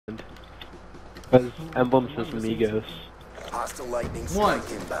As Emblem says Amigos. Hostile lightning One.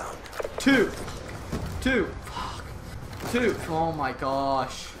 strike inbound. Two. Fuck. Two. Oh my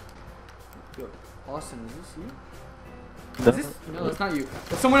gosh. Yo, Austin, is this you? Is this? No, that's not you.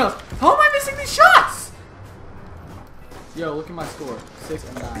 That's someone else. How am I missing these shots? Yo, look at my score. 6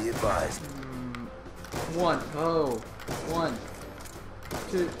 and 9. Be advised. One. Oh. 1.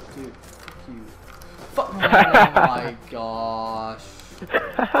 2. Fuck you. Fuck. Oh my gosh.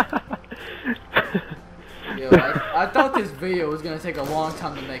 Yo, I thought this video was gonna take a long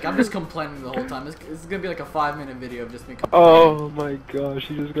time to make. I'm just complaining the whole time. This is gonna be like a 5-minute video of just me complaining. Oh my gosh,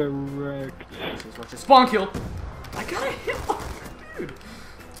 he just got wrecked. Watch this. Spawn kill! I got a hit on dude!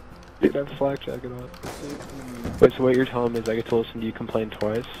 Dude, I'm flak jacking on. Wait, so what you're telling me is I get to listen to you complain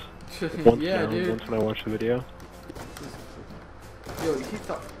twice? Once Yeah, now, dude. once when I watch the video? Yo, he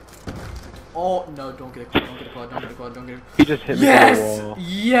thought. Oh, no, don't get a quad, don't get a quad, don't get a quad, don't get a. He just hit me Yes! through the wall.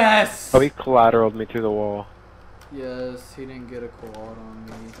 Yes! Oh, he collateraled me through the wall. Yes, he didn't get a quad on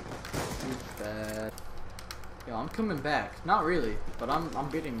me. He's bad. Yo, I'm coming back. Not really, but I'm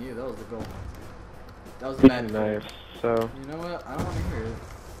beating you. That was the goal. That was a bad goal. Nice, so... You know what? I don't want to hear it.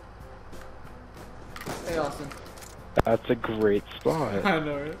 Hey, Austin. That's a great spot. I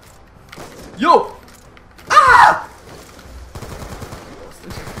know, right? Yo! Ah!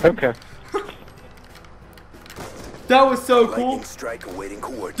 Okay. That was so cool. Lightning strike awaiting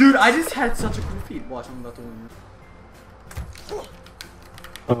coordinates. Dude, I just had such a cool feat. Watch, I'm about to win.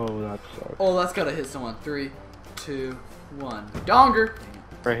 Oh, that sucks. Oh, that's gotta hit someone. 3, 2, 1. Donger!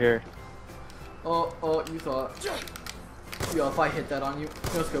 Right here. Oh, you thought. Yo, if I hit that on you,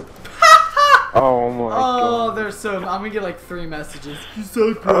 let's go. Oh my god. Oh, they're so. I'm gonna get like 3 messages. You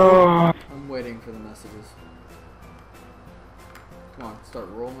suck, bro. Oh. I'm waiting for the messages. Come on, start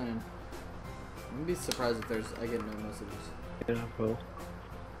rolling in. I'm gonna be surprised if I get no messages. Yeah, well.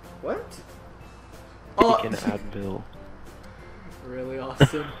 What? Oh. He can add Bill. Really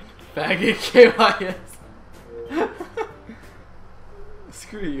awesome. Faggot KYS.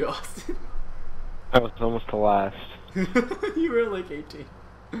 Screw you, Austin. I was almost the last. You were like 18.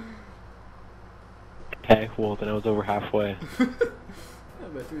 Okay, well then I was over halfway. Yeah,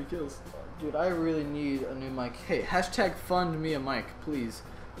 by 3 kills. Dude, I really need a new mic. Hey, hashtag fund me a mic, please.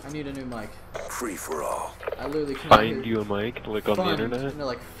 I need a new mic. Free for all. I literally cannot Find hear. you a mic, like on the Fund. internet? No,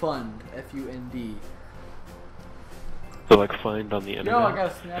 like fund. F-U-N-D. So like find on the internet? Yo, I got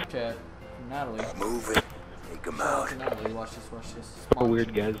a Snapchat from Natalie. Move it. Take them Shout out out. to Natalie. Watch this, watch this. A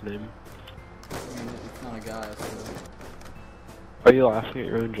weird guy's name. I mean, it's not a guy, so. Are you laughing at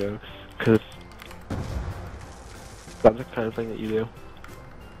your own jokes? Cause that's the kind of thing that you do.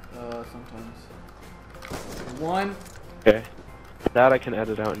 Sometimes. 1, Okay. That I can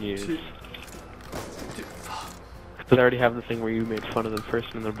edit out and use. 2. Because I already have the thing where you made fun of the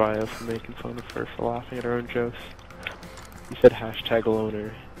person in their bio for making fun of her for laughing at her own jokes. You said hashtag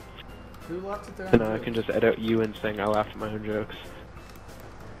loner. Who laughed at their And own now I jokes? can just edit you and saying I laughed at my own jokes.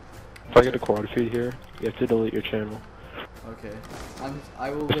 If I get a quad feed here, you have to delete your channel. Okay. I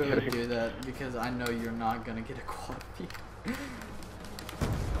will literally do that because I know you're not gonna get a quad feed.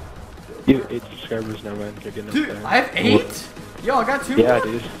 You have 8 subscribers now, man. You're getting up Dude, there. I have 8? Yo, I got 2 Yeah, more?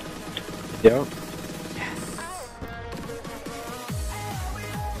 dude. Yep.